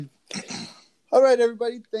All right,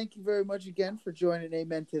 everybody. Thank you very much again for joining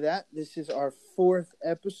Amen to That. This is our fourth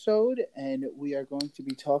episode, and we are going to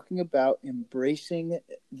be talking about embracing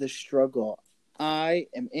the struggle. I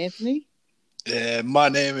am Anthony. And my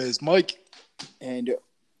name is Mike. And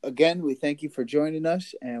again, we thank you for joining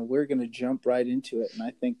us, and we're going to jump right into it. And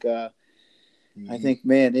I think,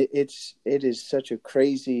 man, it is such a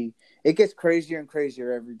crazy. It gets crazier and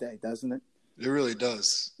crazier every day, doesn't it? It really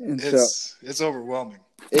does. And it's overwhelming.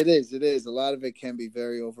 It is. It is. A lot of it can be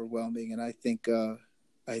very overwhelming, and I think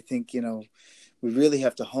we really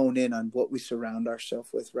have to hone in on what we surround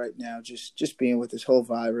ourselves with right now. Just being with this whole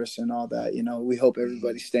virus and all that. We hope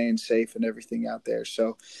everybody's staying safe and everything out there.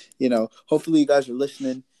 So, hopefully you guys are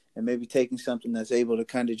listening and maybe taking something that's able to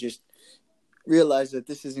kind of just realize that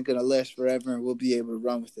this isn't going to last forever, and we'll be able to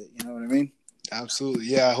run with it. You know what I mean? Absolutely.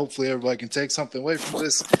 Yeah. Hopefully everybody can take something away from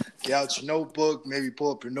this. Get out your notebook, maybe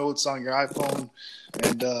pull up your notes on your iPhone,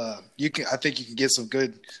 and I think you can get some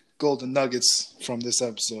good golden nuggets from this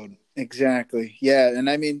episode. Exactly. Yeah. And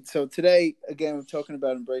I mean, so today, again, we're talking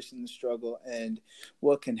about embracing the struggle and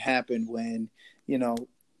what can happen when, through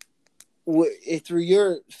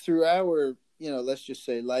our, let's just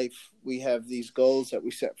say life, we have these goals that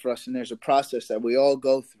we set for us, and there's a process that we all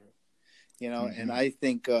go through. And I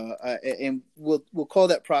think, and we'll call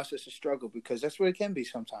that process a struggle, because that's what it can be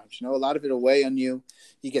sometimes. A lot of it will weigh on you.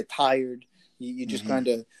 You get tired. You just kind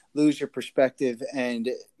of lose your perspective. And,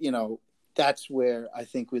 that's where I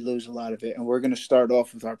think we lose a lot of it. And we're going to start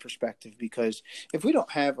off with our perspective, because if we don't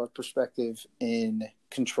have our perspective in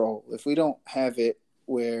control, if we don't have it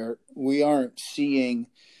where we aren't seeing,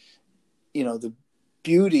 the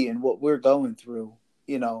beauty in what we're going through,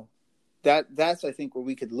 that's, I think, where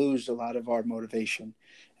we could lose a lot of our motivation.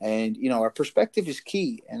 And, our perspective is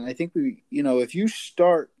key. And I think if you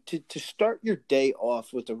start to start your day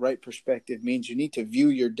off with the right perspective, means you need to view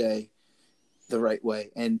your day the right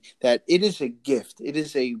way. And that it is a gift. It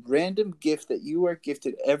is a random gift that you are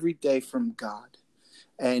gifted every day from God.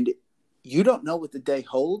 And you don't know what the day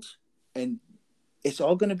holds. And it's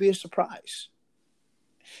all going to be a surprise.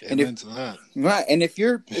 Amen to that. Right. And if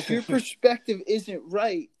your perspective isn't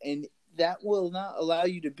right, and that will not allow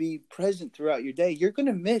you to be present throughout your day, you're going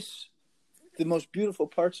to miss the most beautiful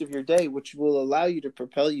parts of your day, which will allow you to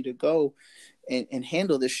propel you to go and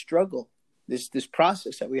handle this struggle, this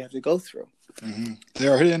process that we have to go through. Mm-hmm.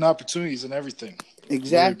 There are hidden opportunities in everything.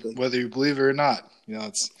 Exactly. Whether you believe it or not,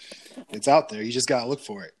 it's out there. You just got to look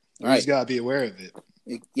for it. You just got to be aware of it.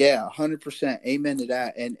 Yeah, 100%. Amen to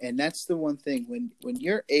that. And that's the one thing, when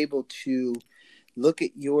you're able to look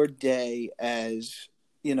at your day as,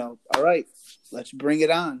 all right, let's bring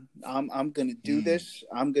it on. I'm going to do this.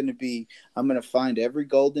 I'm going to find every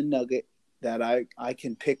golden nugget that I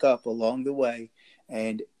can pick up along the way.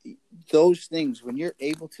 And those things, when you're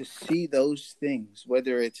able to see those things,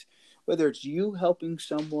 whether it's you helping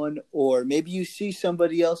someone, or maybe you see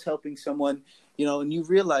somebody else helping someone, and you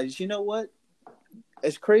realize, what?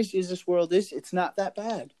 As crazy as this world is, it's not that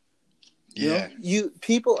bad. Yeah.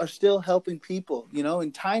 People are still helping people,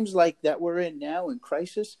 in times like that we're in now, in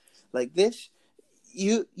crisis like this,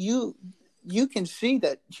 you can see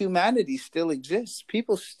that humanity still exists.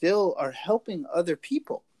 People still are helping other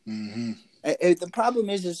people. Mm-hmm. The problem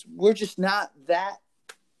is we're just not that,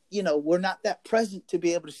 we're not that present to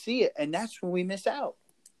be able to see it. And that's when we miss out.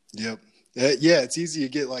 Yep. Yeah. It's easy to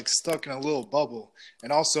get stuck in a little bubble.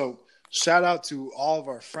 And also, shout out to all of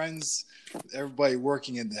our friends, everybody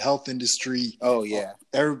working in the health industry. Oh, yeah.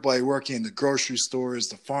 Everybody working in the grocery stores,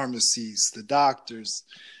 the pharmacies, the doctors,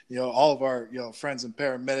 all of our, friends and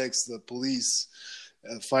paramedics, the police,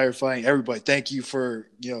 firefighting, everybody. Thank you for,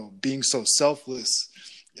 being so selfless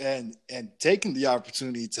and taking the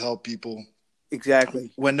opportunity to help people.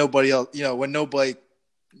 Exactly. When nobody else,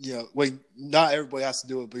 not everybody has to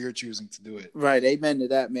do it, but you're choosing to do it. Right. Amen to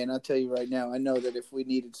that, man. I'll tell you right now, I know that if we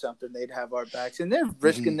needed something, they'd have our backs, and they're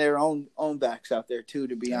risking their own backs out there too,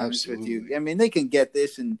 to be honest with you. I mean, they can get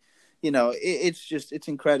this, and, it's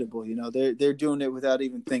incredible. They're doing it without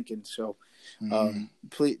even thinking. So,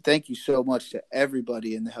 please, thank you so much to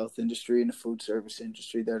everybody in the health industry and the food service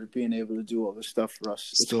industry that are being able to do all this stuff for us.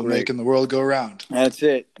 Still making the world go round. That's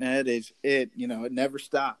it. That is it. It never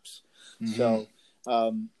stops. So,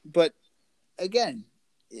 but again,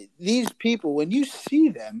 these people, when you see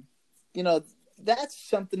them, that's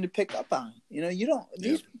something to pick up on.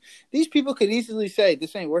 These people could easily say,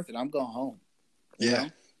 this ain't worth it, I'm going home. Yeah.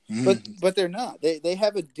 But they're not. They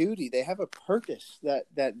have a duty. They have a purpose that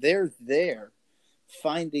they're there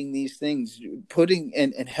finding these things, putting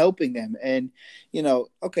and helping them. And,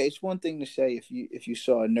 okay, it's one thing to say if you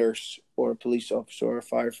saw a nurse or a police officer or a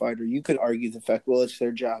firefighter, you could argue the fact, well, it's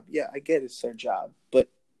their job. Yeah, I get it's their job, but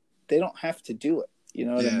they don't have to do it. You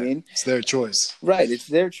know what I mean? It's their choice. Right. It's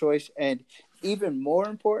their choice. And even more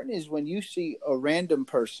important is when you see a random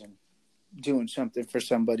person doing something for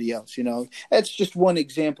somebody else. That's just one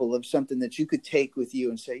example of something that you could take with you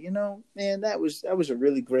and say, man, that was a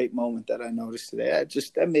really great moment that I noticed today.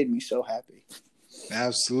 That made me so happy.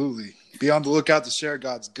 Absolutely. Be on the lookout to share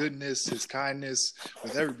God's goodness, his kindness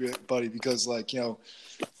with everybody, because I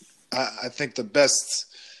think the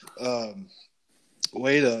best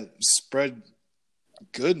way to spread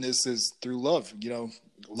goodness is through love.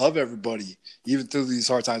 Love everybody, even through these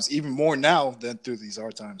hard times, even more now than through these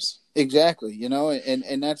hard times. Exactly.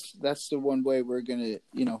 And that's the one way we're gonna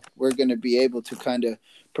be able to kind of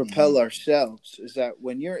propel ourselves, is that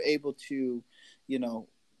when you're able to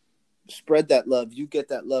spread that love, you get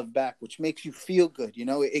that love back, which makes you feel good.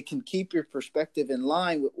 It can keep your perspective in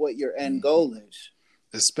line with what your end goal is,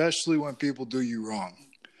 especially when people do you wrong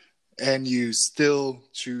and you still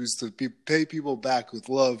choose to pay people back with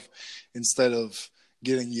love instead of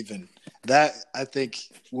getting even. That, I think,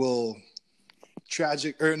 will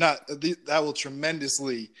that will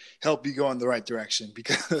tremendously help you go in the right direction,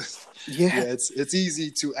 because it's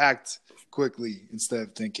easy to act quickly instead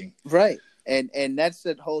of thinking. Right. And that's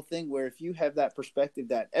that whole thing where if you have that perspective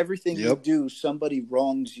that everything you do, somebody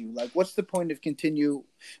wrongs you. Like, what's the point of continuing?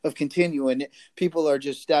 People are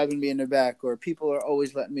just stabbing me in the back, or people are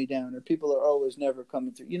always letting me down, or people are always never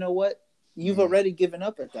coming through. You know what? You've already given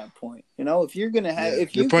up at that point. If you're going to have,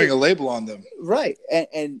 if you're putting a label on them. Right.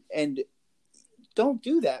 And don't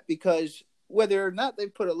do that, because whether or not they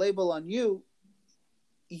put a label on you,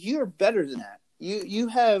 you're better than that. You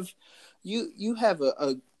have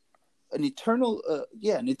an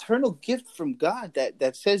eternal gift from God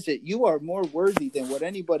that says that you are more worthy than what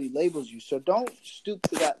anybody labels you. So don't stoop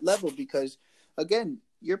to that level, because again,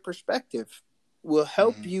 your perspective will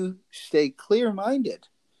help you stay clear-minded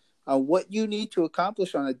on what you need to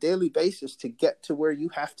accomplish on a daily basis to get to where you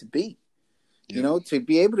have to be. To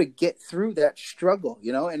be able to get through that struggle,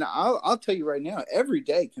 and I'll tell you right now, every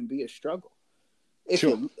day can be a struggle. If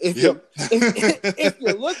you look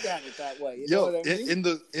at it that way, know what I mean?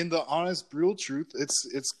 In the honest, real truth,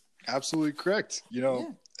 it's absolutely correct.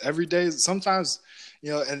 Every day, sometimes,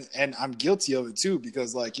 and I'm guilty of it too,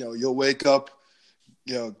 because you'll wake up,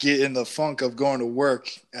 get in the funk of going to work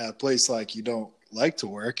at a place you don't like to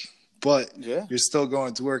work, but you're still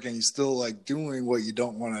going to work and you're still doing what you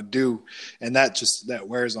don't want to do, and that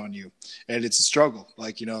wears on you, and it's a struggle.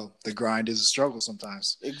 The grind is a struggle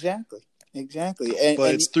sometimes. Exactly.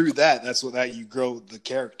 But it's through that's that you grow the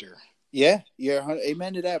character. Yeah,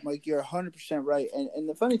 amen to that, Mike. You're 100% right. And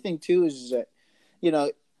the funny thing too is that,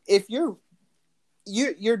 if you're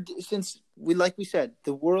since we said,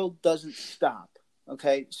 the world doesn't stop.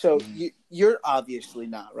 Okay, so you're obviously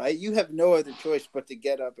not, right? You have no other choice but to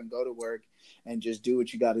get up and go to work and just do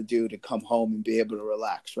what you got to do to come home and be able to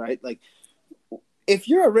relax, right? If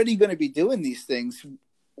you're already going to be doing these things,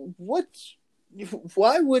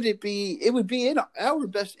 why would it be? It would be in our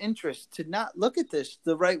best interest to not look at this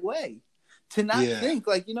the right way, to not think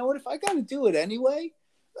what, if I got to do it anyway,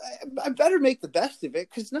 I better make the best of it,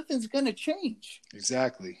 because nothing's going to change.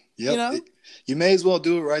 Exactly. Yep. You may as well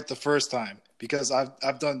do it right the first time, because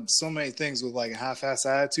I've done so many things with a half-ass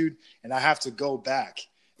attitude, and I have to go back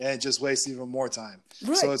and it just wastes even more time.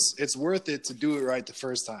 Right. So it's worth it to do it right the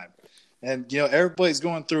first time. And everybody's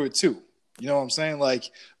going through it too. You know what I'm saying?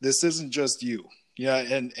 This isn't just you.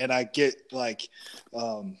 And I get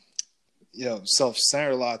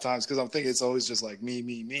self-centered a lot of times, because I'm thinking it's always just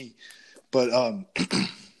me. But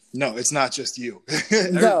no, it's not just you.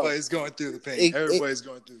 Everybody's going through the pain. Everybody's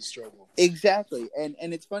going through the struggle. Exactly. And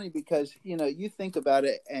it's funny because, you think about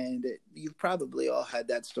it, and you probably all had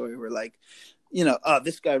that story where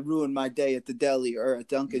this guy ruined my day at the deli or at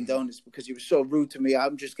Dunkin' Donuts because he was so rude to me.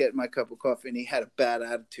 I'm just getting my cup of coffee and he had a bad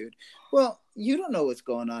attitude. Well, you don't know what's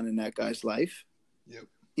going on in that guy's life. Yep.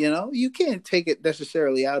 You can't take it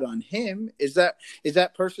necessarily out on him. Is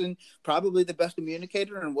that person probably the best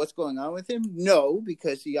communicator on what's going on with him? No,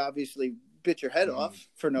 because he obviously bit your head off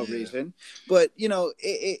for no reason. But,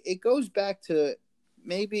 it goes back to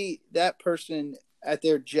maybe that person at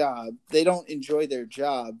their job, they don't enjoy their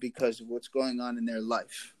job because of what's going on in their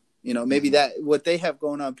life. Maybe that what they have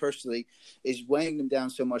going on personally is weighing them down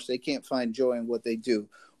so much they can't find joy in what they do.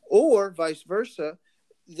 Or vice versa,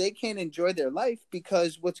 they can't enjoy their life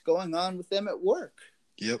because what's going on with them at work.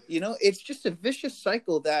 Yep. It's just a vicious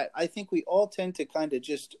cycle that I think we all tend to kind of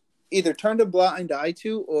just either turned a blind eye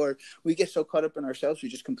to, or we get so caught up in ourselves we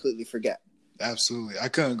just completely forget. Absolutely. I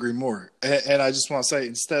couldn't agree more. And I just want to say,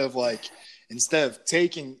 instead of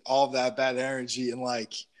taking all that bad energy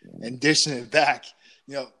and dishing it back,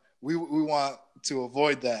 we want to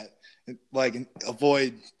avoid that,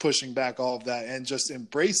 avoid pushing back all of that, and just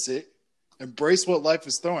embrace it. Embrace what life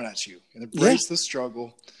is throwing at you, and embrace the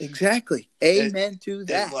struggle. Exactly. Amen to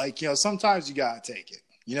that. Sometimes you gotta take it.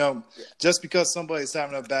 Just because somebody's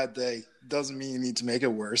having a bad day doesn't mean you need to make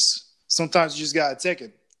it worse. Sometimes you just gotta take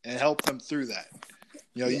it and help them through that.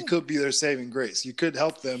 You could be their saving grace. You could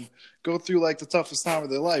help them go through the toughest time of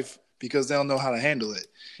their life because they don't know how to handle it.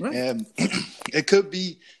 Right. And it could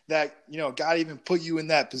be that, God even put you in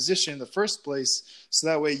that position in the first place so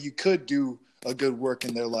that way you could do a good work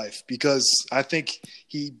in their life, because I think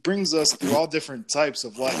he brings us through all different types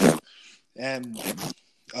of life. And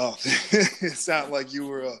it sounded like you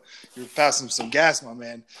were passing some gas, my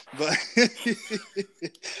man.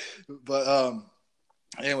 But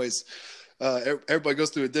anyways, everybody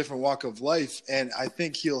goes through a different walk of life, and I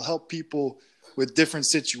think he'll help people with different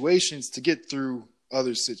situations to get through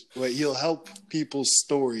he'll help people's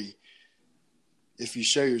story if you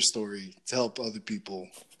share your story to help other people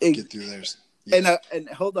get through theirs. Yeah. And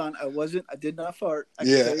hold on, I did not fart. I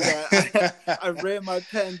can tell you that. I ran my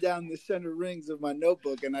pen down the center rings of my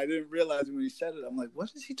notebook, and I didn't realize when he said it. I'm like,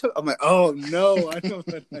 what is he talking? I'm like, oh no, I know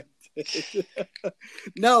what I did.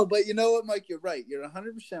 No, but you know what, Mike? You're right. You're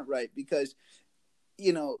 100% right, because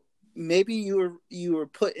maybe you were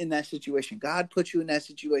put in that situation. God put you in that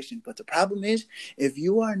situation, but the problem is, if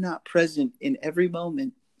you are not present in every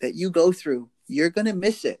moment that you go through, you're gonna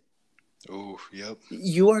miss it. Oh, yep.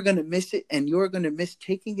 You are going to miss it, and you're going to miss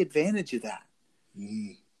taking advantage of that.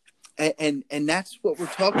 Mm. And that's what we're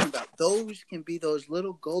talking about. Those can be those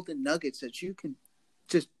little golden nuggets that you can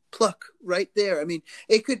just pluck right there. I mean,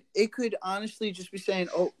 it could honestly just be saying,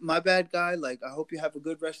 "Oh, my bad, guy. I hope you have a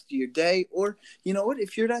good rest of your day." Or, you know what?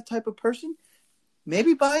 If you're that type of person,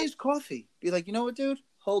 maybe buy his coffee. Be like, you know what, dude?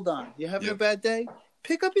 Hold on. You're having a bad day?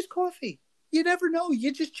 Pick up his coffee. You never know.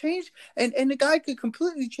 You just change. And the guy could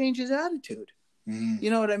completely change his attitude. Mm-hmm.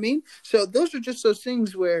 You know what I mean? So those are just those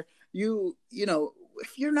things where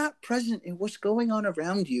if you're not present in what's going on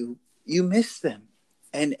around you, you miss them.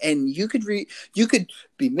 And you could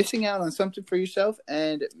be missing out on something for yourself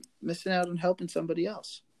and missing out on helping somebody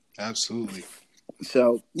else. Absolutely.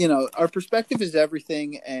 So, our perspective is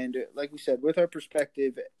everything. And like we said, with our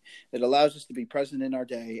perspective, it allows us to be present in our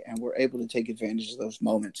day, and we're able to take advantage of those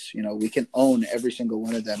moments. We can own every single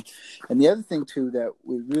one of them. And the other thing, too, that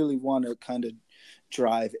we really want to kind of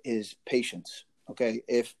drive is patience. Okay.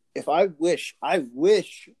 If I wish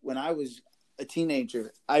when I was a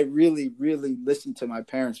teenager, I really, really listened to my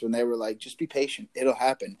parents when they were like, just be patient. It'll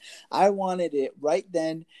happen. I wanted it right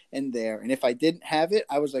then and there. And if I didn't have it,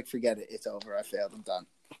 I was like, forget it. It's over. I failed. I'm done.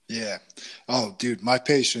 Yeah. Oh, dude, my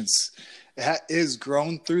patience is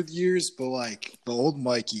grown through the years, but the old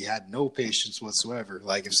Mikey had no patience whatsoever.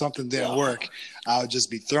 If something didn't work, I would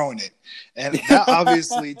just be throwing it. And that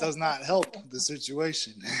obviously does not help the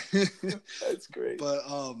situation. That's great. But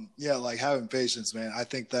having patience, man, I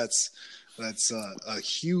think that's a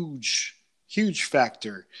huge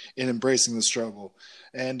factor in embracing the struggle.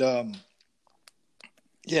 And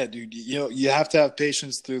dude, you have to have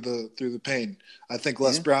patience through the pain. I think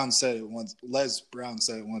Les Brown said it once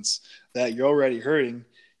that you're already hurting.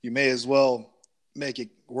 You may as well make it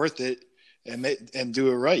worth it and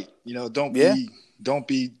do it right. Don't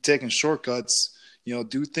be taking shortcuts.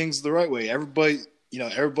 Do things the right way. Everybody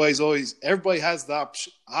has the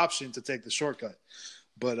option to take the shortcut,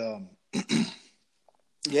 but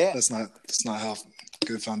that's not how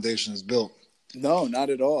good foundation is built. No, not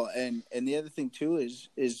at all. And the other thing too is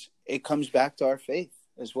it comes back to our faith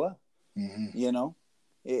as well. Mm-hmm.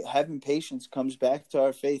 Having patience comes back to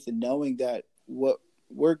our faith and knowing that what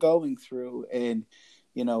we're going through, and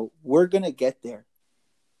we're gonna get there.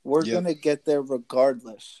 We're gonna get there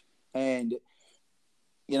regardless. And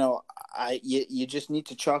you just need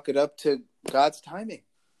to chalk it up to God's timing.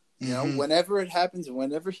 Whenever it happens and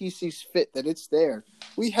whenever he sees fit that it's there,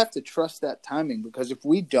 we have to trust that timing, because if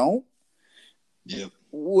we don't,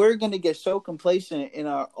 we're going to get so complacent in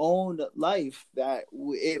our own life that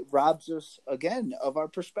it robs us again of our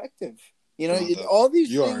perspective. All these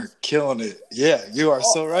you things, are killing it. Yeah, you are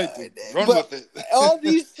so right, dude. Run with it. All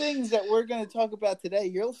these things that we're going to talk about today,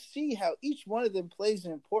 you'll see how each one of them plays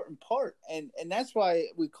an important part. And that's why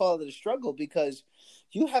we call it a struggle, because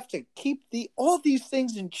you have to keep all these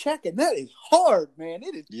things in check. And that is hard, man.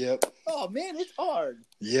 It is. Yep. Oh, man, it's hard.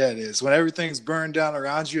 Yeah, it is. When everything's burned down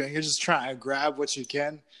around you and you're just trying to grab what you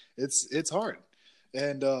can, it's hard.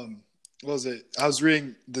 And what was it? I was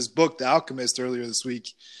reading this book, The Alchemist, earlier this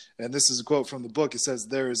week, and this is a quote from the book. It says,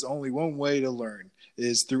 "There is only one way to learn, it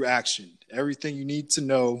is through action. Everything you need to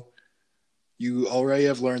know, you already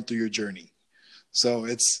have learned through your journey." So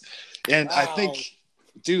and wow. I think,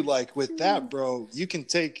 dude, like with that, bro, you can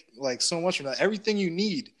take like so much from that. Everything you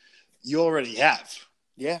need, you already have.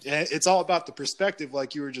 Yeah. And it's all about the perspective,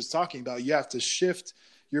 like you were just talking about. You have to shift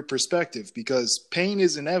your perspective because pain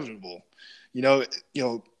is inevitable.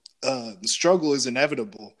 The struggle is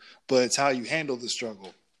inevitable, but it's how you handle the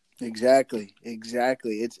struggle. Exactly.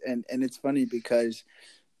 It's it's funny because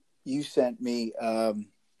you sent me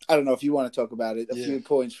I don't know if you want to talk about it, a few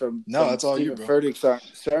points from that's all Stephen Furtick's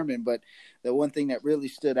sermon, but the one thing that really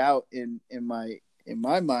stood out in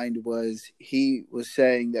my mind was he was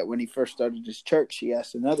saying that when he first started his church, he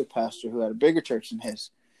asked another pastor who had a bigger church than his,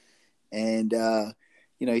 and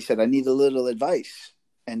he said, "I need a little advice,"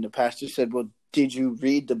 and the pastor said, "Well, did you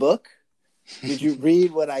read the book? Did you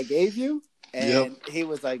read what I gave you?" And he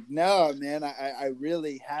was like, "No, man, I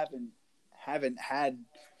really haven't had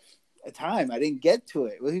a time. I didn't get to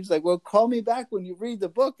it." Well, he was like, "Well, call me back when you read the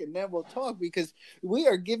book and then we'll talk, because we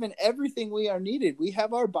are given everything we are needed. We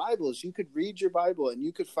have our Bibles. You could read your Bible and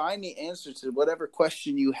you could find the answer to whatever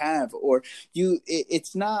question you have, or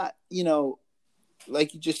it's not,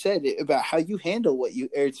 like you just said, about how you handle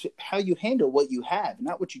it's how you handle what you have,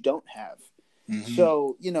 not what you don't have." Mm-hmm.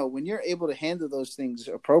 So, when you're able to handle those things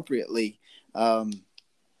appropriately.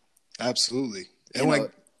 Absolutely. And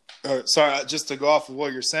sorry, just to go off of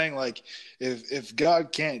what you're saying, like if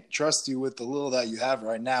God can't trust you with the little that you have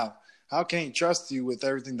right now, how can he trust you with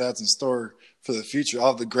everything that's in store for the future,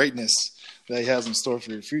 all the greatness that he has in store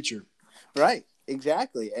for your future? Right.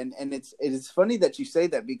 Exactly. And it's funny that you say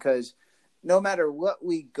that, because no matter what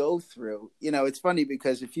we go through, it's funny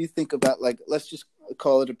because if you think about, like, let's just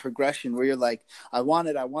call it a progression where you're like, I want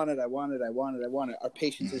it. Our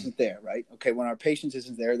patience isn't there, right? Okay. When our patience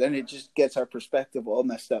isn't there, then it just gets our perspective all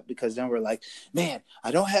messed up, because then we're like, man, I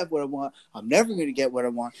don't have what I want. I'm never going to get what I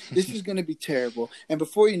want. This is going to be terrible. And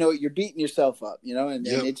before you know it, you're beating yourself up, and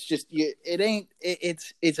it's just, you're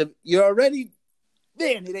already,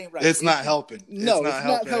 man, it ain't right. It's not helping. No, it's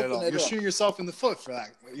not helping at all. You're shooting yourself in the foot for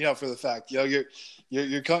that. For the fact,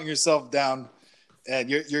 you're cutting yourself down, and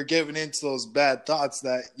you're giving into those bad thoughts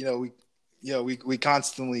that we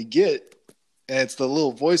constantly get, and it's the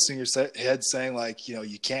little voice in your head saying, like,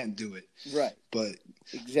 you can't do it. Right. But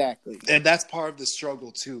exactly, and that's part of the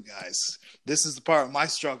struggle too, guys. This is the part of my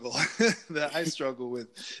struggle that I struggle with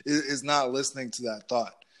is not listening to that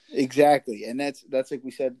thought. Exactly, and that's like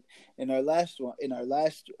we said in our last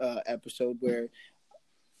episode, where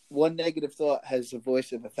one negative thought has the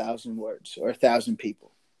voice of 1,000 words or 1,000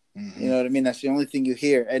 people. Mm-hmm. You know what I mean? That's the only thing you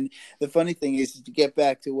hear. And the funny thing is, to get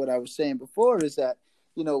back to what I was saying before, is that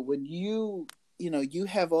when you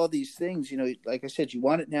have all these things, like I said, you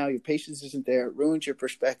want it now, your patience isn't there, it ruins your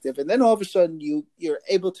perspective, and then all of a sudden you're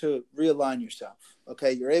able to realign yourself.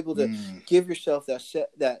 Okay, you're able to give yourself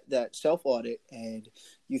that self audit, and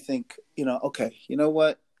you think, okay, you know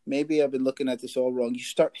what? Maybe I've been looking at this all wrong. You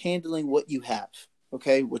start handling what you have.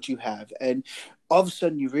 Okay, what you have, and all of a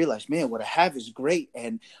sudden you realize, man, what I have is great,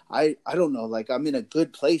 and I don't know, like, I'm in a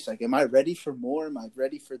good place. Like, am I ready for more? Am I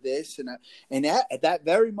ready for this? And at that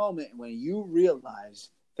very moment, when you realize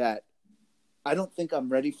that I don't think I'm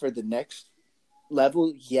ready for the next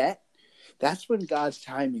level yet, that's when God's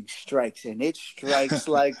timing strikes, and it strikes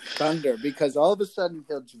like thunder, because all of a sudden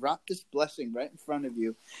he'll drop this blessing right in front of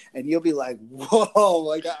you, and you'll be like, whoa,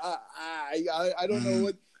 like I don't know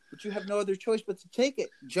what. But you have no other choice but to take it.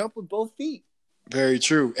 Jump with both feet. Very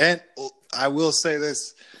true. And I will say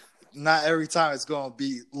this, not every time it's going to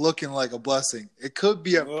be looking like a blessing. It could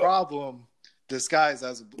be a problem disguised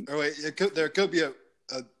as there could be a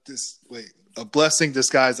blessing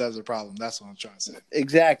disguised as a problem. That's what I'm trying to say.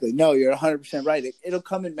 Exactly. No, you're 100% right. It'll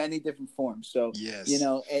come in many different forms. So, yes.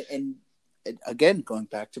 And again, going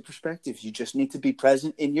back to perspective, you just need to be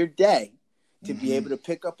present in your day to be able to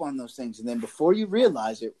pick up on those things. And then before you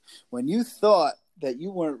realize it, when you thought that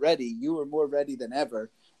you weren't ready, you were more ready than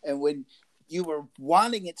ever. And when you were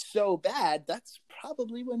wanting it so bad, that's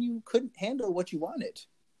probably when you couldn't handle what you wanted.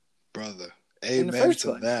 Brother, amen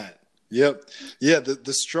to that. Yep. Yeah,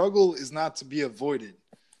 the struggle is not to be avoided.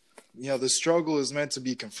 The struggle is meant to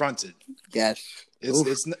be confronted. Yes.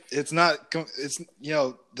 It's not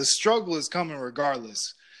the struggle is coming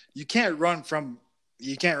regardless. You can't run from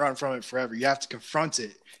it forever. You have to confront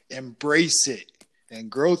it, embrace it, and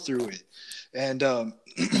grow through it. And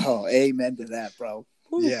amen to that, bro.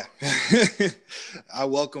 Yeah. I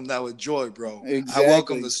welcome that with joy, bro. Exactly. I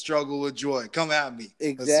welcome the struggle with joy. Come at me.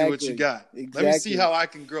 Exactly. Let's see what you got. Exactly. Let me see how I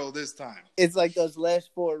can grow this time. It's like those last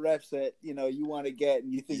 4 reps that, you know, you want to get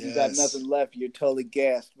and you think you got nothing left. You're totally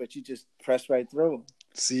gassed, but you just press right through them.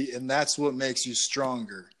 See, and that's what makes you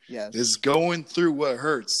stronger. Yes. Is going through what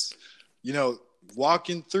hurts. You know,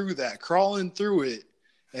 walking through that, crawling through it,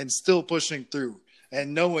 and still pushing through.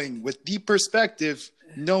 And knowing with deep perspective,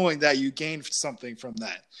 knowing that you gained something from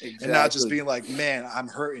that. Exactly. And not just being like, man, I'm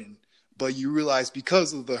hurting. But you realize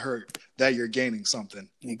because of the hurt that you're gaining something.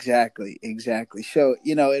 Exactly. So,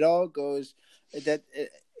 you know, it all goes that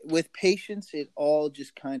with patience, it all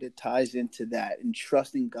just kind of ties into that and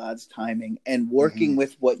trusting God's timing and working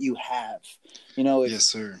with what you have. You know,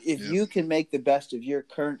 yes, sir. If you can make the best of your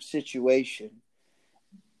current situation,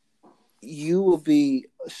 you will be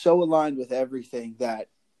so aligned with everything that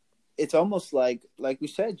it's almost like we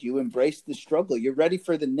said, you embrace the struggle. You're ready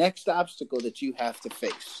for the next obstacle that you have to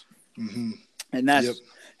face. Mm-hmm. And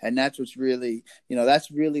that's what's really, you know,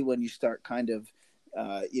 that's really when you start kind of,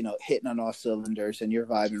 you know, hitting on all cylinders and you're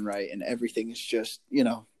vibing right and everything is just, you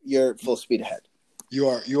know, you're full speed ahead. You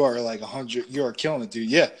are like 100. You are killing it, dude.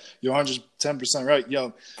 Yeah, you're 110% right.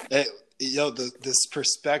 This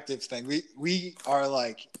perspective thing. We are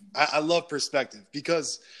like, I love perspective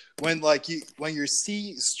because when you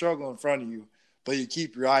see struggle in front of you, but you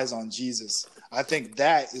keep your eyes on Jesus, I think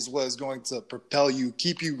that is what is going to propel you,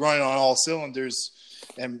 keep you running on all cylinders,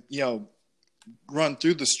 and you know, run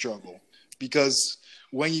through the struggle. Because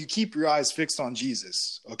when you keep your eyes fixed on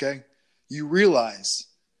Jesus, okay, you realize,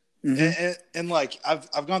 and like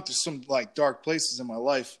I've gone through some like dark places in my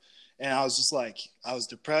life. And I was just like, I was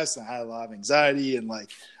depressed and I had a lot of anxiety and like,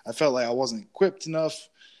 I felt like I wasn't equipped enough.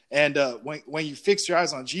 And when you fix your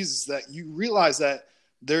eyes on Jesus, that you realize that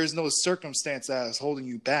there is no circumstance that is holding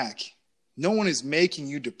you back. No one is making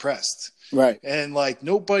you depressed. Right. And like,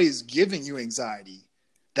 nobody's giving you anxiety.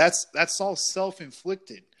 That's all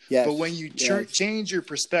self-inflicted. Yes. But when you change your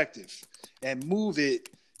perspective and move it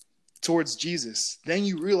towards Jesus, then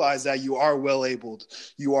you realize that you are well-abled,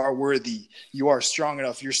 you are worthy, you are strong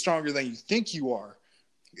enough, you're stronger than you think you are.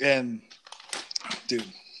 And dude,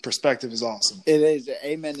 perspective is awesome. It is.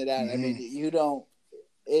 Amen to that. I mean,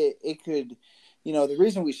 it could, you know, the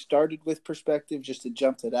reason we started with perspective, just to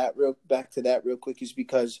jump to that back to that real quick, is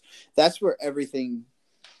because that's where everything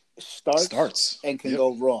starts and can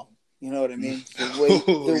go wrong. You know what I mean?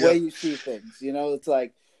 The way you see things, you know, it's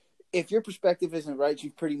like, if your perspective isn't right,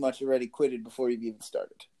 you've pretty much already quitted before you've even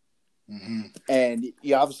started. Mm-hmm. And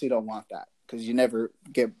you obviously don't want that because you never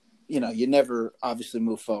obviously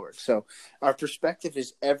move forward. So our perspective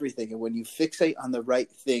is everything. And when you fixate on the right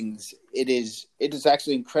things, it is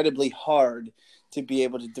actually incredibly hard to be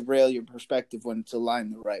able to derail your perspective when it's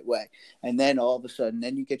aligned the right way. And then all of a sudden,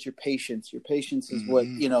 then you get your patience. Your patience is what,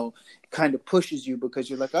 you know, kind of pushes you because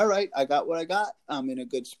you're like, all right, I got what I got. I'm in a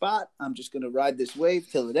good spot. I'm just going to ride this wave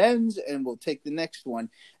till it ends and we'll take the next one.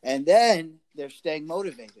 And then they're staying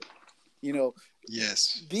motivated. You know,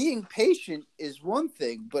 yes, being patient is one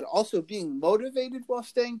thing, but also being motivated while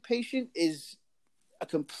staying patient is a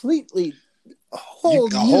completely a whole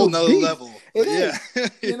nother level. It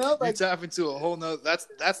is. You know, like, you tap into a whole nother.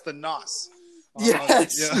 That's the NOS.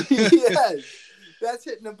 Yes, yes. That's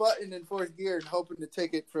hitting a button in fourth gear and hoping to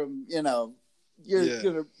take it from, you know, you're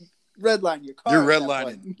gonna redline your car. You're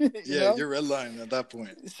redlining. You're redlining at that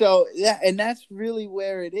point. So and that's really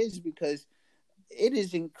where it is, because it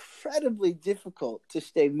is incredibly difficult to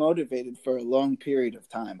stay motivated for a long period of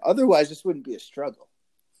time. Otherwise, this wouldn't be a struggle.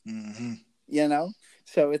 Mm-hmm. You know?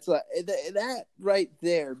 So it's like that right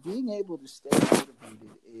there, being able to stay motivated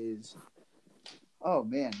is, oh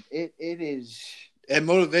man, it is. And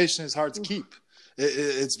motivation is hard to keep.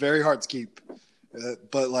 It's very hard to keep.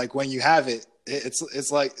 But like when you have it,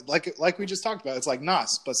 it's like we just talked about. It's like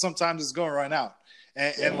NOS, but sometimes it's going to run out.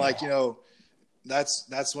 And like, you know,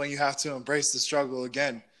 that's when you have to embrace the struggle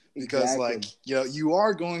again. Because like, you know, you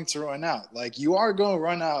are going to run out. Like you are going to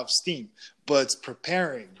run out of steam. But it's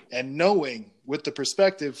preparing and knowing with the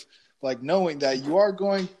perspective, like knowing that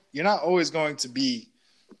you're not always going to be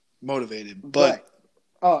motivated. But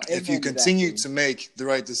if you continue to make the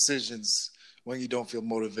right decisions when you don't feel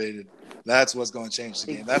motivated, that's what's going to change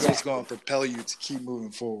the game. That's what's going to propel you to keep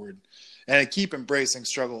moving forward and keep embracing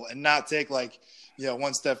struggle and not take like, you know,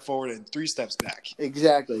 one step forward and 3 steps back.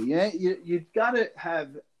 Exactly. Yeah, you've got to have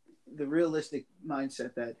the realistic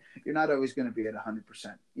mindset that you're not always going to be at 100%,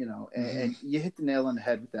 you know, and you hit the nail on the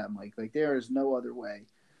head with that, Mike. Like there is no other way.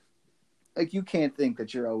 Like you can't think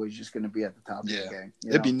that you're always just going to be at the top of the game.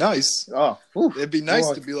 It'd be nice. Oh, it'd be nice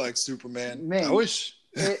to be like Superman. Man, I wish.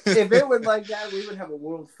 If it was like that, we would have a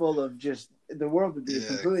world full of just the world would be a Yeah.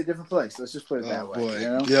 completely different place. Let's just put it that Oh way. boy. You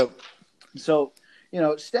know? Yep. So,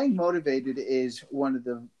 staying motivated is one of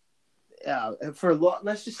the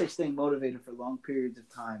let's just say staying motivated for long periods of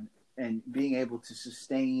time and being able to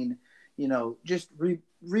sustain, just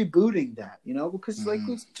rebooting that, because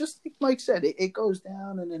just like Mike said, it goes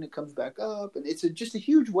down and then it comes back up, and it's just a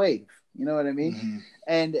huge wave. You know what I mean? Mm-hmm.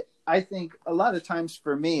 And I think a lot of times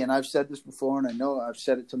for me, and I've said this before, and I know I've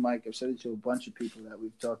said it to Mike, I've said it to a bunch of people that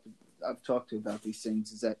I've talked to about these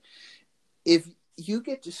things, is that if you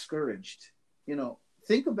get discouraged,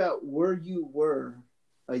 think about where you were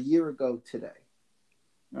a year ago today.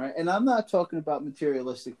 All right. And I'm not talking about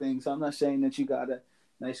materialistic things. I'm not saying that you got a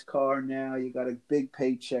nice car now, you got a big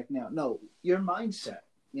paycheck now. No, your mindset,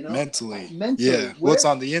 Mentally. Yeah. What's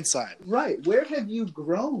on the inside? Right. Where have you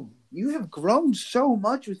grown? You have grown so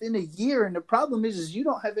much within a year. And the problem is you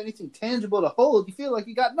don't have anything tangible to hold. You feel like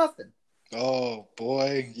you got nothing. Oh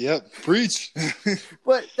boy. Yep. Preach.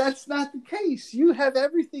 But that's not the case. You have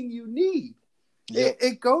everything you need. Yep.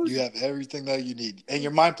 It goes. You have everything that you need, and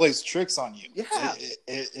your mind plays tricks on you. Yeah,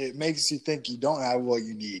 it makes you think you don't have what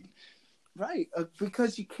you need. Right,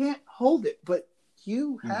 because you can't hold it, but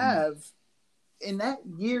you have, in that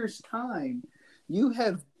year's time, you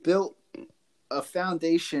have built a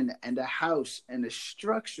foundation and a house and a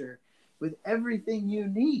structure with everything you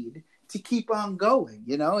need to keep on going.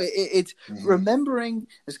 It's remembering,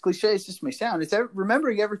 as cliche as this may sound, it's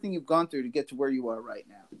remembering everything you've gone through to get to where you are right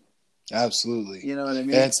now. Absolutely. You know what I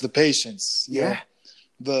mean? And it's the patience. Yeah.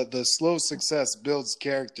 The slow success builds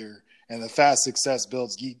character, and the fast success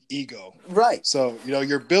builds ego. Right. So,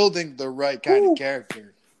 you're building the right kind of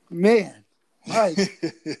character. Man. Right.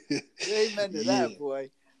 Amen to that, boy.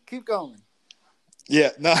 Keep going. Yeah.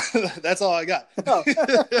 No, that's all I got. Oh.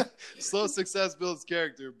 Slow success builds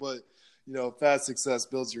character, but fast success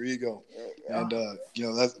builds your ego. And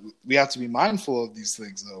we have to be mindful of these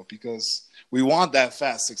things, though, because we want that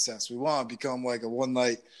fast success. We want to become like a one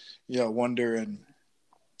night, wonder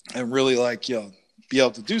and really be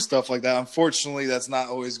able to do stuff like that. Unfortunately, that's not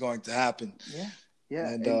always going to happen. Yeah. Yeah.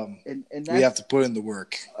 And we have to put in the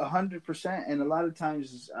work. 100%. And a lot of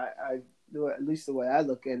times I at least the way I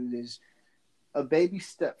look at it is a baby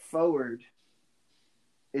step forward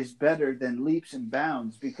is better than leaps and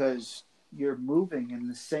bounds, because you're moving in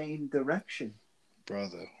the same direction.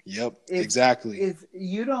 Brother. Yep. Exactly. If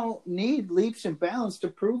you don't need leaps and bounds to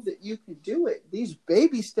prove that you can do it, these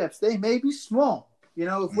baby steps, they may be small.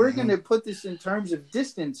 If we're going to put this in terms of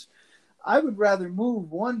distance, I would rather move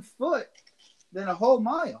 1 foot than a whole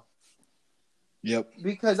mile. Yep.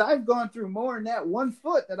 Because I've gone through more in that 1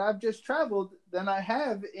 foot that I've just traveled than I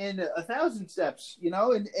have in 1,000 steps,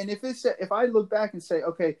 and if I look back and say,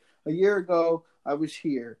 okay, a year ago I was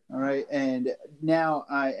here, all right, and now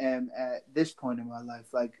I am at this point in my life,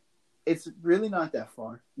 like, it's really not that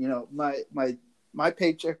far. My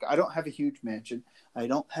paycheck, I don't have a huge mansion, I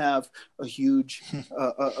don't have a huge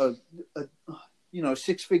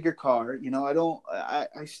six-figure car.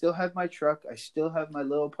 I still have my truck. I still have my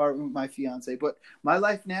little apartment with my fiance. But my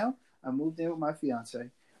life now, I moved in with my fiance.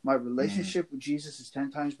 My relationship with Jesus is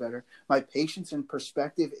 10 times better. My patience and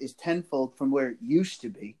perspective is tenfold from where it used to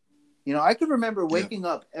be. I could remember waking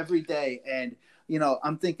up every day and,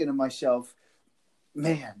 I'm thinking to myself,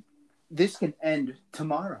 man, this can end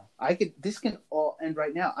tomorrow. This can all end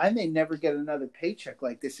right now. I may never get another paycheck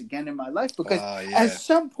like this again in my life, because at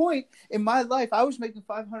some point in my life, I was making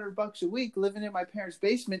 $500 a week living in my parents'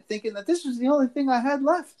 basement, thinking that this was the only thing I had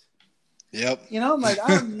left. Yep. I'm like,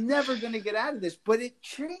 I'm never going to get out of this, but it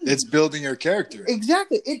changed. It's building your character.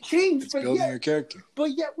 Exactly. It changed. It's building your character.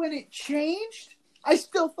 But yet when it changed, I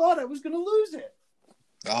still thought I was going to lose it.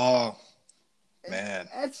 Oh, man.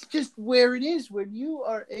 That's just where it is. When you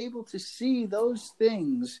are able to see those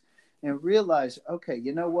things and realize, okay,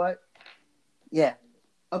 you know what? Yeah,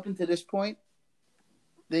 up until this point,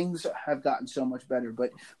 things have gotten so much better.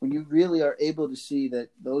 But when you really are able to see that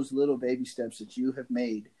those little baby steps that you have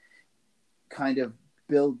made kind of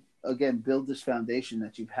build this foundation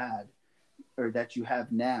that you've had, or that you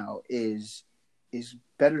have now, is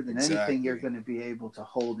better than anything you're going to be able to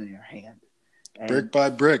hold in your hand. And brick by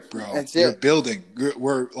brick, bro. That's You're it. building.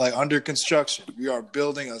 We're like under construction. We are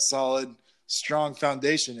building a solid, strong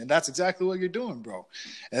foundation, and that's exactly what you're doing, bro.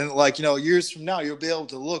 And years from now, you'll be able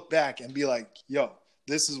to look back and be like, "Yo,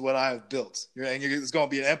 this is what I have built." It's going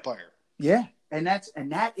to be an empire. Yeah, and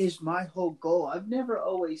that is my whole goal. I've never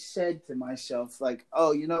always said to myself, like,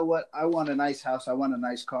 "Oh, you know what? I want a nice house. I want a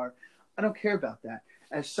nice car." I don't care about that.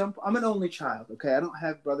 I'm an only child. Okay, I don't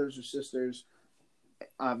have brothers or sisters.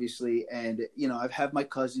 obviously, and I've had my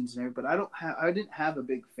cousins and everything, but I didn't have a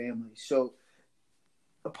big family. So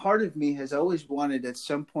a part of me has always wanted at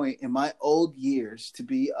some point in my old years to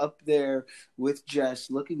be up there with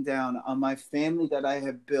Jess, looking down on my family that I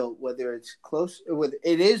have built, whether it's close, with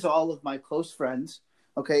it is all of my close friends.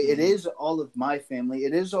 Okay, it is all of my family.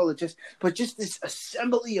 It is all of but just this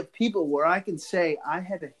assembly of people where I can say I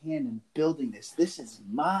had a hand in building this. This is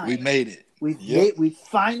mine. We made it. We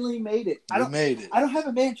finally made it. We made it. I don't have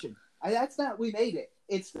a mansion. That's not. We made it.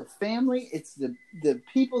 It's the family. It's the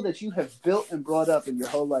people that you have built and brought up in your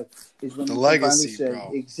whole life. Is when the you legacy, finally say,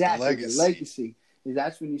 bro. Exactly, the legacy.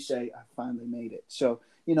 That's when you say, I finally made it. So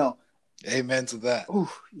amen to that. Ooh,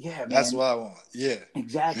 yeah, man. That's what I want. Yeah,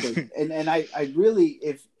 exactly. and I really,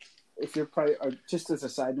 if your just as a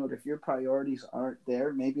side note, if your priorities aren't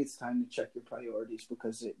there, maybe it's time to check your priorities,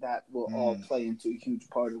 because that will all play into a huge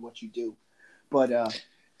part of what you do. But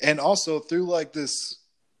and also through like this,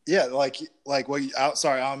 like what you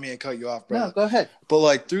sorry, I don't mean to cut you off, bro. No, go ahead. But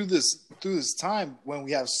like through this time when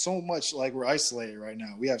we have so much, like, we're isolated right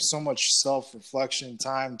now, we have so much self-reflection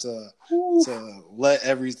time to let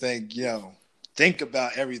everything, think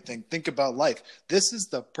about everything, think about life. This is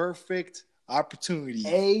the perfect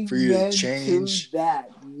opportunity for you to change that.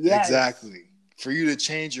 Yes. Exactly. For you to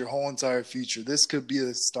change your whole entire future. This could be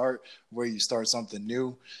the start where you start something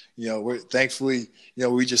new. We're thankfully,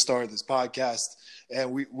 we just started this podcast,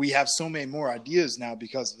 and we have so many more ideas now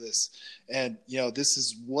because of this. And, this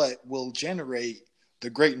is what will generate the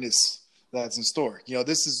greatness that's in store.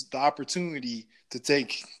 This is the opportunity to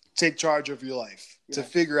take charge of your life, to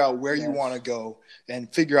figure out where you want to go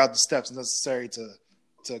and figure out the steps necessary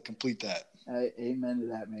to complete that. Amen to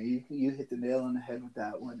that, man. You hit the nail on the head with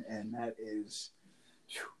that one, and that is,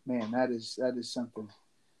 man, that is something.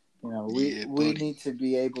 We need to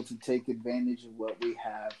be able to take advantage of what we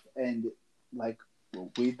have, and like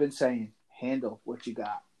we've been saying, handle what you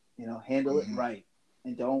got. Handle it right,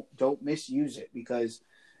 and don't misuse it, because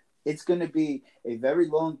it's going to be a very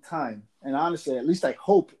long time. And honestly, at least I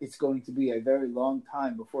hope it's going to be a very long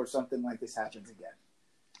time before something like this happens again.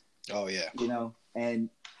 Oh yeah.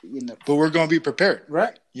 But we're going to be prepared,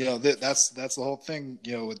 right? That's the whole thing.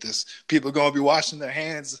 With this, people are going to be washing their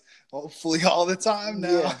hands hopefully all the time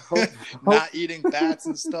now, not eating bats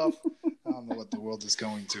and stuff. I don't know what the world is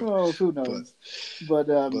going to. Oh, who knows? But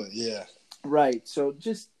yeah, right. So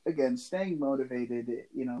just again, staying motivated.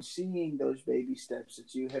 Seeing those baby steps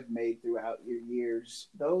that you have made throughout your years.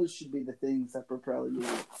 Those should be the things that propel you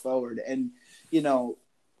forward. And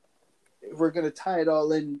we're going to tie it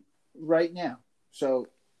all in right now. So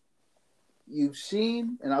you've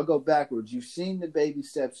seen, and I'll go backwards, you've seen the baby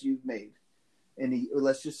steps you've made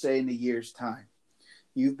let's just say in a year's time.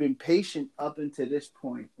 You've been patient up until this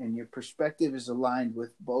point, and your perspective is aligned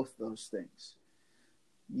with both those things.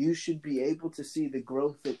 You should be able to see the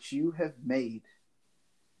growth that you have made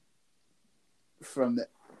from the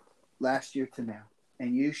last year to now.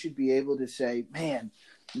 And you should be able to say, man,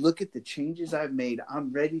 look at the changes I've made.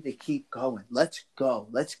 I'm ready to keep going. Let's go.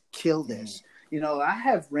 Let's kill this. I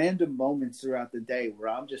have random moments throughout the day where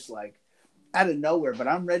I'm just like, out of nowhere, but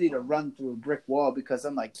I'm ready to run through a brick wall, because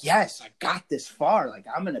I'm like, yes, I got this far. Like,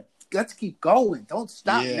 let's keep going. Don't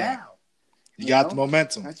stop now. You got the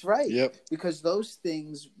momentum. That's right. Yep. Because those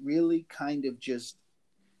things really kind of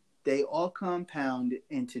they all compound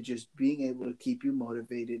into just being able to keep you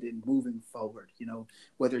motivated and moving forward.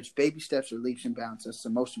 Whether it's baby steps or leaps and bounds, that's the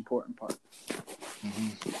most important part.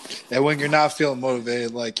 Mm-hmm. And when you're not feeling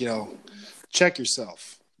motivated, check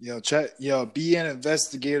yourself. Be an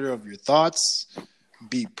investigator of your thoughts,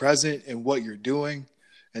 be present in what you're doing,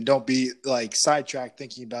 and don't be sidetracked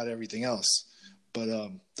thinking about everything else.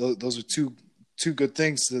 But those are two good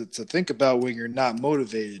things to think about when you're not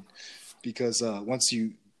motivated, because once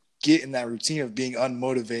you get in that routine of being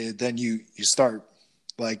unmotivated, then you start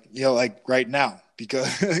like right now,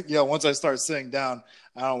 because once I start sitting down,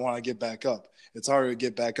 I don't want to get back up. It's harder to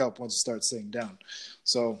get back up once you start sitting down.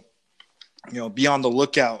 So be on the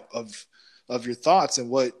lookout of your thoughts and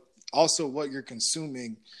what you're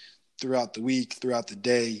consuming throughout the week, throughout the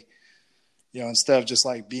day. Instead of just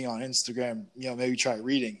being on Instagram, maybe try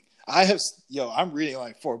reading. I'm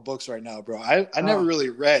reading 4 books right now, bro. I never really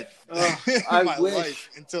read in my life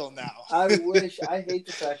until now. I wish. I hate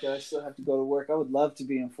the fact that I still have to go to work. I would love to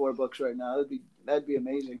be in 4 books right now. That'd be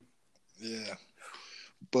amazing. Yeah.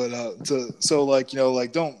 But don't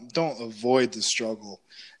avoid the struggle,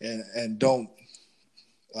 and don't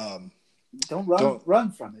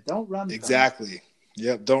run from it. Don't run exactly. from it.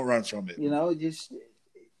 Yep, don't run from it. Just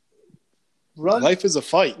run. Life is a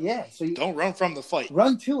fight. Yeah, so don't run from the fight.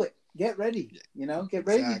 Run to it. Get ready. Get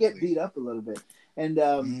ready to get beat up a little bit. And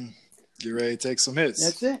Get ready to take some hits.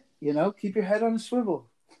 That's it. You know, keep your head on a swivel.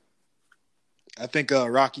 I think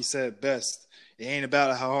Rocky said it best. It ain't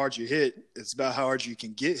about how hard you hit. It's about how hard you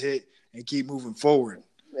can get hit and keep moving forward.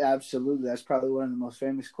 Absolutely. That's probably one of the most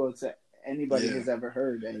famous quotes that anybody has ever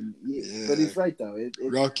heard. And But he's right, though.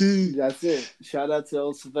 Rocky. That's it. Shout out to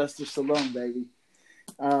old Sylvester Stallone, baby.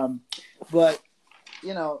 But,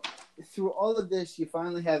 you know, through all of this, you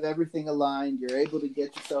finally have everything aligned. You're able to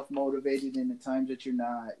get yourself motivated in the times that you're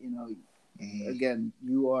not. You know, again,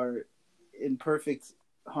 you are in perfect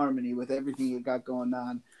harmony with everything you got going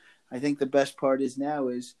on. I think the best part is now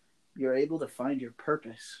is you're able to find your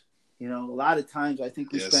purpose. You know, a lot of times I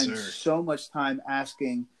think we spend so much time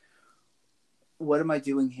asking, what am I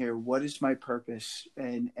doing here? What is my purpose?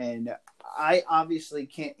 And I obviously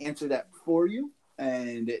can't answer that for you,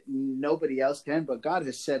 and nobody else can, but God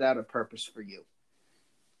has set out a purpose for you.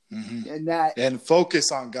 And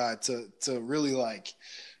focus on God to really like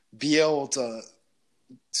be able to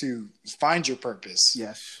find your purpose.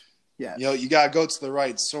 Yes. Yeah. You know, you got to go to the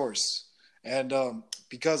right source. And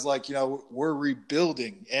because like, you know, we're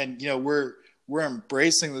rebuilding and, you know, we're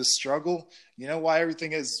embracing the struggle. You know why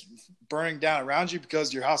everything is burning down around you?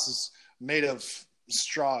 Because your house is made of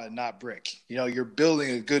straw and not brick. You know, you're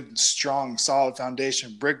building a good, strong, solid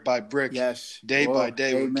foundation, brick by brick. Yes. Day by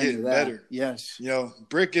day, we're getting better. Yes. You know,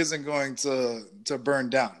 brick isn't going to burn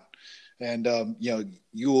down. And, you know,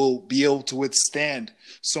 you will be able to withstand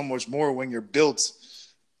so much more when you're built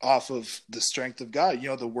off of the strength of God, you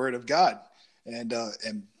know, the word of God. And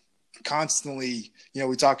constantly, you know,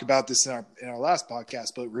 we talked about this in our last podcast,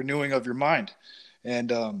 but renewing of your mind.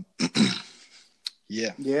 And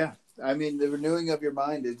yeah. I mean, the renewing of your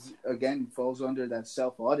mind is, again, falls under that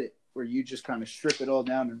self-audit where you just kind of strip it all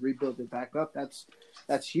down and rebuild it back up.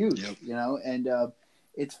 That's huge, you know. And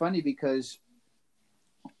it's funny because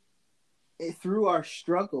through our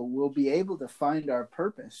struggle, we'll be able to find our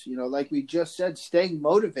purpose. You know, like we just said, staying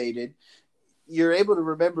motivated, you're able to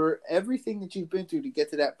remember everything that you've been through to get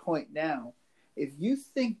to that point now. If you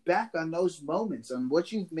think back on those moments, on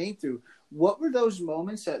what you've made through, what were those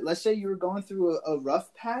moments that, let's say you were going through a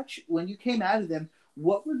rough patch, when you came out of them,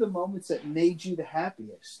 what were the moments that made you the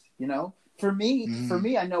happiest? You know, for me,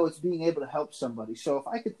 I know it's being able to help somebody. So if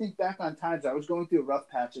I could think back on times I was going through a rough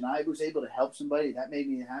patch and I was able to help somebody, that made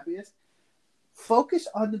me the happiest. Focus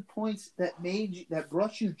on the points that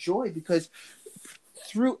brought you joy, because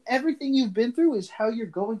through everything you've been through is how you're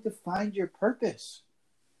going to find your purpose.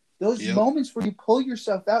 Those moments where you pull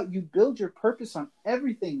yourself out, you build your purpose on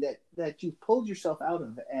everything that you've pulled yourself out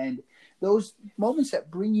of. And those moments that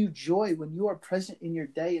bring you joy when you are present in your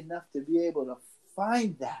day enough to be able to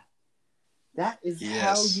find that is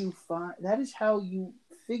how you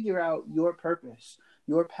figure out your purpose,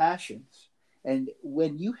 your passions. And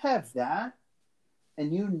when you have that,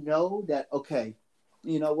 and you know that, okay,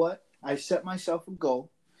 you know what? I set myself a goal.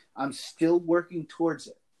 I'm still working towards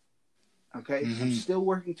it. Okay? I'm still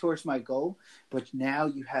working towards my goal, but now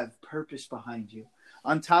you have purpose behind you.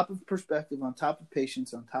 On top of perspective, on top of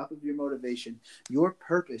patience, on top of your motivation, your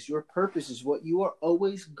purpose is what you are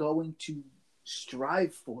always going to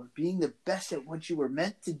strive for. Being the best at what you were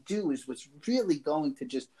meant to do is what's really going to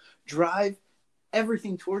just drive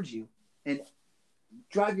everything towards you and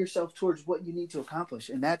drive yourself towards what you need to accomplish.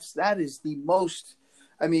 And that is the most,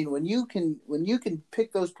 I mean, when you can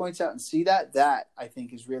pick those points out and see that I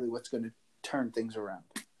think is really what's going to turn things around.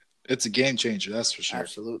 It's a game changer, that's for sure.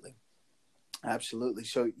 Absolutely.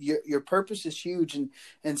 So your purpose is huge,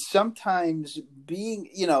 and sometimes being,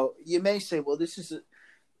 you know, you may say, well, this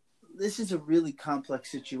is a really complex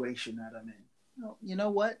situation that I'm in. Well, you know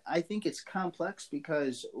what? I think it's complex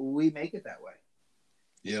because we make it that way.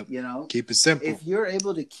 Yep. You know, keep it simple. If you're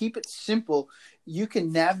able to keep it simple, you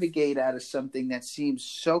can navigate out of something that seems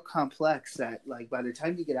so complex that, like, by the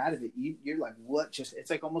time you get out of it, you're like, what just,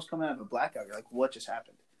 it's like almost coming out of a blackout. You're like, what just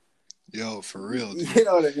happened? Yo, for real, dude. You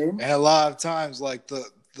know what I mean? And a lot of times, like the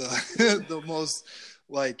the most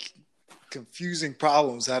like confusing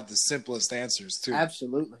problems have the simplest answers too.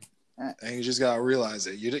 Absolutely. And you just gotta realize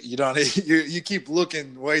it. You don't you keep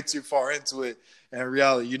looking way too far into it, and in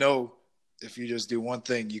reality, you know, if you just do one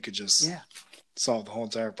thing, you could just solve the whole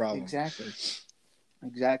entire problem.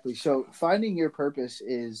 Exactly. So finding your purpose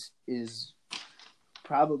is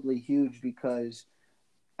probably huge, because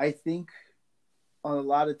I think a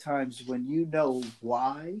lot of times when you know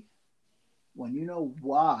why,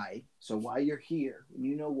 so why you're here, when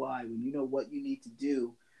you know what you need to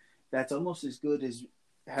do, that's almost as good as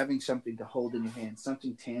having something to hold in your hand,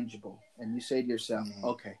 something tangible. And you say to yourself,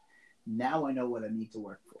 okay, now I know what I need to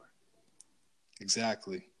work for.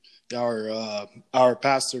 Exactly. our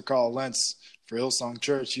pastor Carl Lentz for Hillsong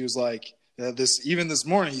Church, he was like, this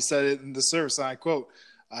morning he said it in the service, and I quote,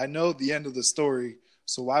 "I know the end of the story,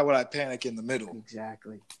 so why would I panic in the middle?"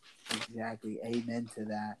 Exactly. Amen to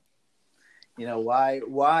that.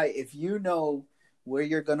 Why if you know where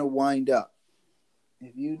you're going to wind up,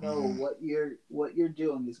 if you know what you're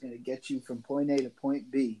doing is going to get you from point A to point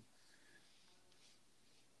B,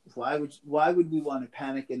 why would we want to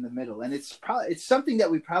panic in the middle? And it's something that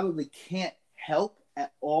we probably can't help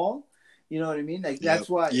at all. You know what I mean? Like that's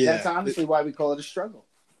why that's honestly why we call it a struggle.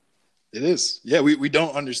 It is. Yeah, we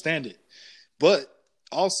don't understand it. But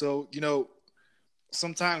also,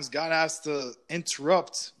 sometimes God has to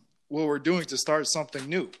interrupt what we're doing to start something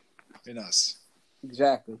new in us.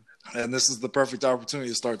 Exactly. And this is the perfect opportunity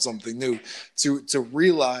to start something new, to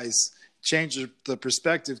realize, change the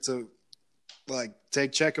perspective, to like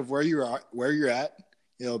take check of where you're at,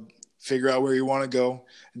 figure out where you want to go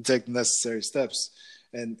and take the necessary steps,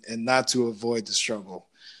 and not to avoid the struggle,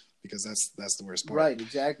 because that's the worst part. Right,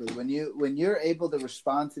 exactly. When you're able to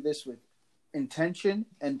respond to this with intention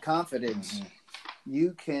and confidence,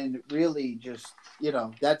 you can really just,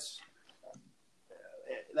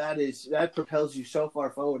 that propels you so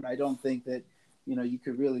far forward. I don't think that, you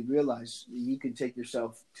could really realize you can take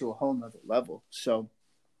yourself to a whole nother level. So,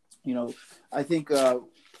 I think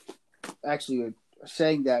actually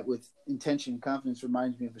saying that with intention and confidence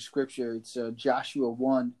reminds me of a scripture. It's Joshua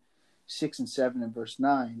 1:6-7 and verse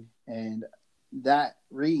 9. And that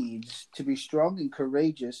reads, "To be strong and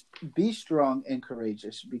courageous, be strong and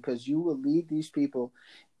courageous, because you will lead these people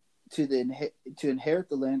to inherit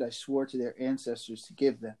the land I swore to their ancestors to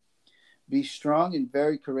give them. Be strong and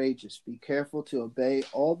very courageous. Be careful to obey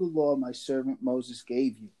all the law my servant Moses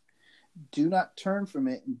gave you. Do not turn from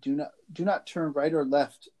it, and do not turn right or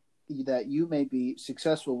left, that you may be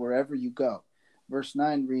successful wherever you go." Verse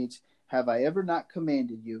 9 reads, "Have I ever not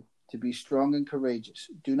commanded you to be strong and courageous?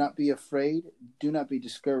 Do not be afraid. Do not be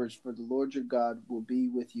discouraged, for the Lord your God will be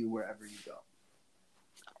with you wherever you go."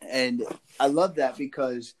 And I love that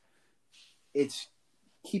because it's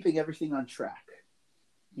keeping everything on track.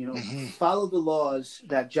 Follow the laws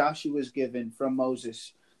that Joshua was given from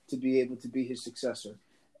Moses to be able to be his successor.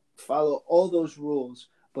 Follow all those rules,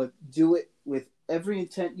 but do it with every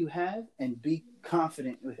intent you have, and be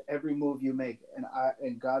confident with every move you make,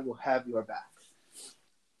 and God will have your back.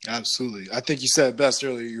 Absolutely. I think you said it best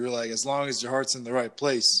earlier. You were like, as long as your heart's in the right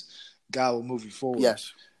place, God will move you forward.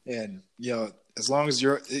 Yes. And, as long as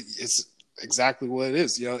it's exactly what it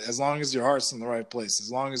is. As long as your heart's in the right place,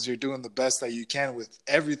 as long as you're doing the best that you can with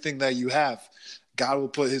everything that you have, God will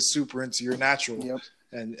put his super into your natural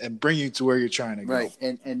and bring you to where you're trying to go. Right.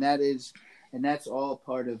 And that's all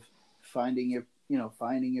part of finding your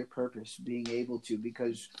purpose, being able to,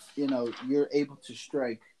 because, you're able to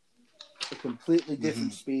strike a completely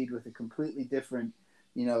different speed with a completely different,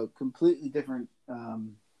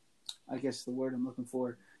 I guess the word I'm looking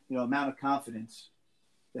for, amount of confidence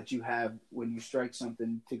that you have when you strike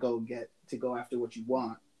something to go after what you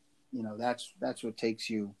want. That's what takes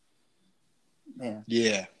you, man.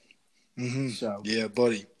 Yeah. So yeah,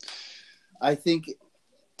 buddy. I think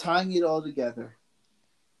tying it all together,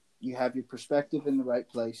 you have your perspective in the right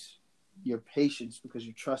place, your patience because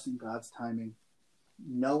you're trusting God's timing,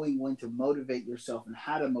 knowing when to motivate yourself and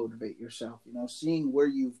how to motivate yourself, seeing where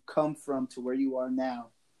you've come from to where you are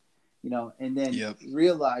now, and then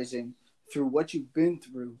realizing through what you've been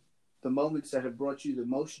through, the moments that have brought you the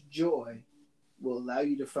most joy will allow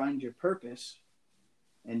you to find your purpose,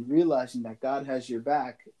 and realizing that God has your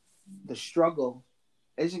back. The struggle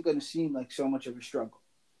isn't going to seem like so much of a struggle.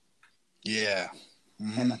 Yeah.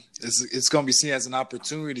 And it's going to be seen as an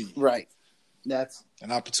opportunity. Right. That's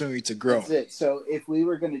an opportunity to grow. That's it. So if we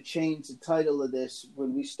were going to change the title of this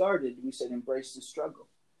when we started, we said embrace the struggle.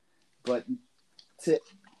 But to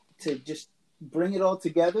just bring it all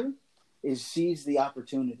together is seize the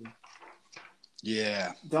opportunity.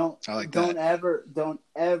 Yeah. Don't ever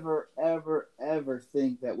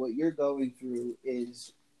think that what you're going through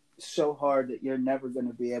is so hard that you're never going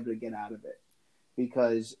to be able to get out of it.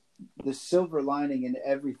 Because the silver lining in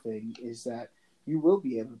everything is that you will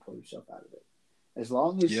be able to pull yourself out of it. As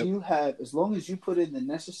long as you put in the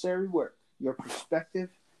necessary work, your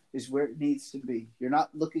perspective is where it needs to be. You're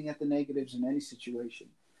not looking at the negatives in any situation.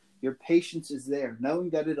 Your patience is there,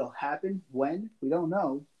 knowing that it'll happen when, we don't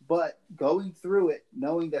know, but going through it,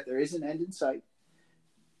 knowing that there is an end in sight,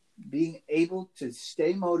 being able to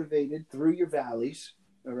stay motivated through your valleys,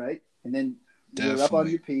 all right? And then you're up on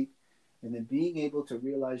your peak, and then being able to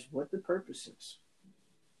realize what the purpose is.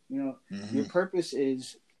 Your purpose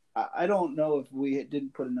is, I don't know if we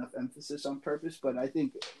didn't put enough emphasis on purpose, but I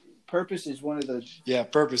think purpose is one of the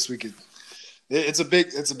purpose. It's a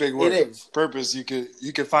big word. It is. Purpose. You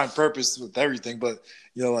could find purpose with everything, but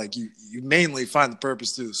like you mainly find the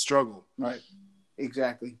purpose through the struggle. Right.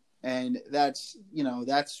 Exactly. And that's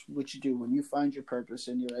what you do when you find your purpose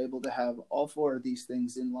and you're able to have all four of these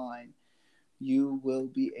things in line. You will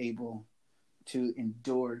be able to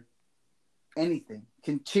endure anything,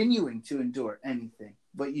 continuing to endure anything,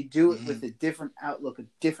 but you do it with a different outlook, a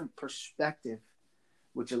different perspective,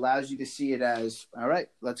 which allows you to see it as, all right,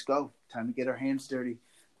 let's go. Time to get our hands dirty.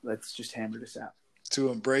 Let's just hammer this out. To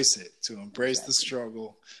embrace it, to embrace the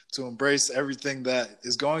struggle, to embrace everything that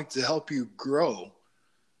is going to help you grow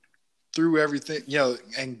through everything,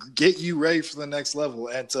 and get you ready for the next level,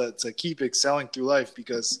 and to keep excelling through life,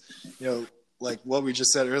 because, like what we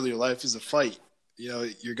just said earlier, life is a fight.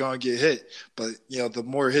 You're going to get hit, but the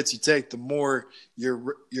more hits you take, the more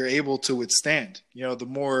you're able to withstand. The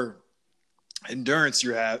more endurance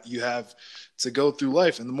you have to go through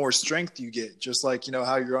life, and the more strength you get. Just like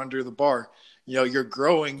how you're under the bar, you're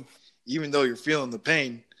growing, even though you're feeling the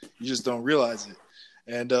pain, you just don't realize it.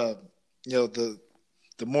 And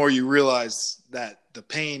the more you realize that the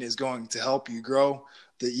pain is going to help you grow,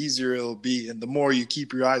 the easier it'll be. And the more you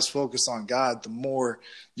keep your eyes focused on God, the more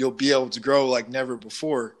you'll be able to grow like never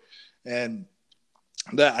before. And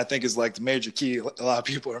that, I think, is like the major key a lot of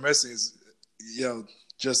people are missing is,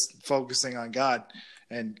 just focusing on God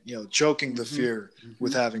and, choking the fear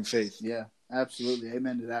with having faith. Yeah, absolutely.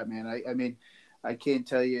 Amen to that, man. I mean, I can't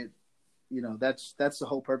tell you, that's the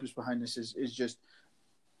whole purpose behind this is just,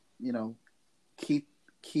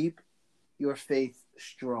 keep your faith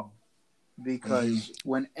strong. Because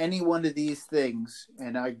when any one of these things,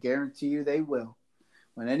 and I guarantee you they will,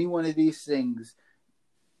 when any one of these things,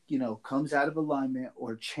 comes out of alignment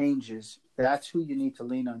or changes, that's who you need to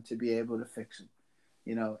lean on to be able to fix it.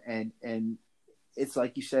 And it's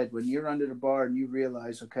like you said, when you're under the bar and you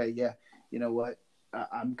realize, okay, yeah, you know what,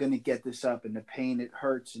 I'm going to get this up, and the pain, it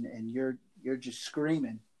hurts, and you're just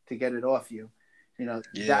screaming to get it off you.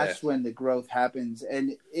 That's when the growth happens.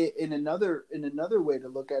 And in another way to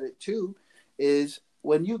look at it too, is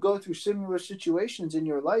when you go through similar situations in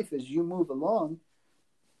your life as you move along,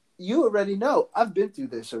 you already know, I've been through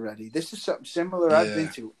this already. This is something similar I've been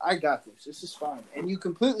to. I got this. This is fine. And you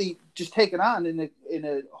completely just take it on in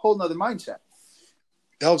a whole nother mindset.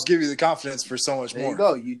 It helps give you the confidence for so much more.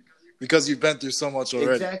 There you go. Because you've been through so much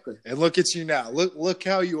already. Exactly. And look at you now. Look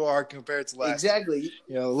how you are compared to last year.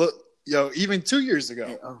 Look, even 2 years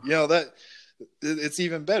ago, that it's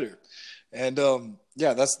even better. And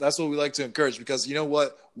that's what we like to encourage, because you know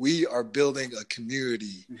what? We are building a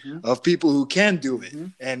community of people who can do it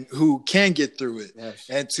and who can get through it,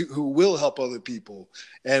 and who will help other people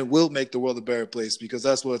and will make the world a better place, because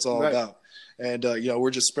that's what it's all about. And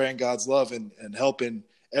we're just spreading God's love and helping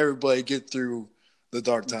everybody get through the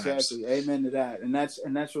dark times. Exactly. Amen to that. And that's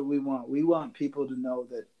what we want. We want people to know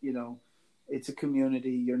that, it's a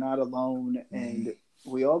community. You're not alone, and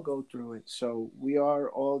we all go through it. So we are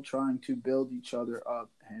all trying to build each other up,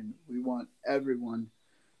 and we want everyone,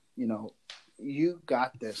 you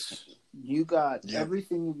got this. You got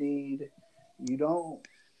everything you need. You don't,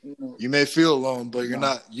 You may feel alone, but you're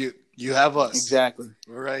not. You have us. Exactly.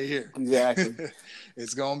 We're right here. Exactly.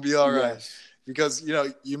 It's going to be all right. Yes. Because,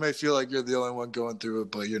 you may feel like you're the only one going through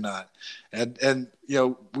it, but you're not. And we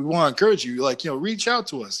want to encourage you, reach out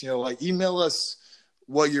to us, email us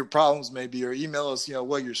what your problems may be, or email us,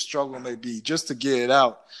 what your struggle may be, just to get it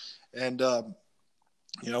out. And,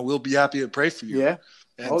 we'll be happy to pray for you. Yeah.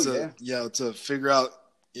 And to figure out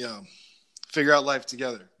life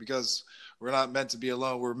together, because we're not meant to be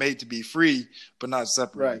alone. We're made to be free, but not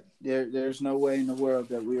separate. Right. There's no way in the world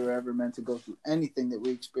that we were ever meant to go through anything that we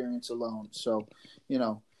experience alone. So,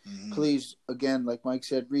 please, again, like Mike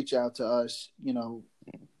said, reach out to us,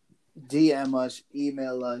 DM us,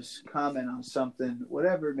 email us, comment on something,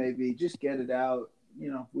 whatever it may be, just get it out.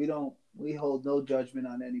 We hold no judgment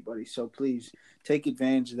on anybody. So please take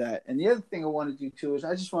advantage of that. And the other thing I want to do too is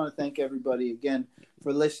I just want to thank everybody again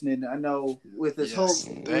for listening. I know with this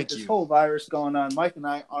whole virus going on, Mike and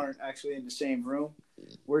I aren't actually in the same room.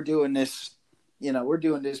 We're doing this,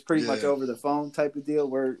 pretty much over the phone type of deal.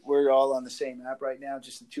 We're all on the same app right now,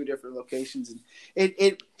 just in 2 different locations, and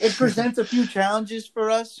it presents a few challenges for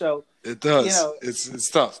us. So it does. It's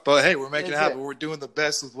tough, but hey, we're making it happen. We're doing the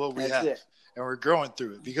best with what we have, and we're growing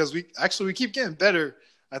through it, because we keep getting better.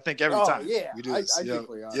 I think every time. Yeah, we do this. I think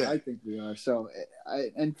we are. Yeah. I think we are. So,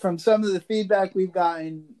 and from some of the feedback we've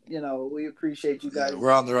gotten, we appreciate you guys. Yeah,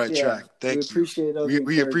 we're on the right track. Thank you.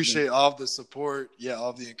 We appreciate all of the support. Yeah,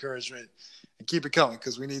 all of the encouragement, and keep it coming,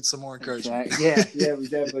 because we need some more encouragement. Exactly. Yeah, we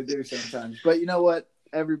definitely do sometimes. But you know what?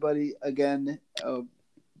 everybody again,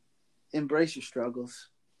 embrace your struggles.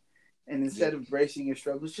 And instead of bracing your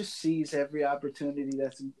struggles, just seize every opportunity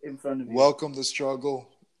that's in front of you. Welcome the struggle.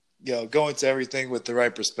 Go into everything with the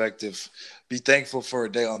right perspective. Be thankful for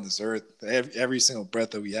a day on this earth. Every single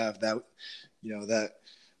breath that we have, that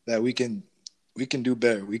we can do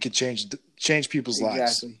better. We can change people's lives.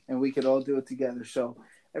 Exactly, and we could all do it together. So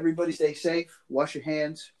everybody, stay safe. Wash your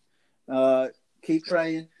hands. Keep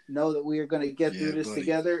praying. Know that we are going to get through this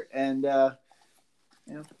together, and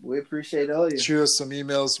we appreciate all of you. Shoot us some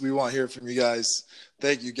emails. We want to hear from you guys.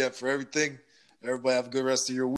 Thank you again for everything. Everybody have a good rest of your week.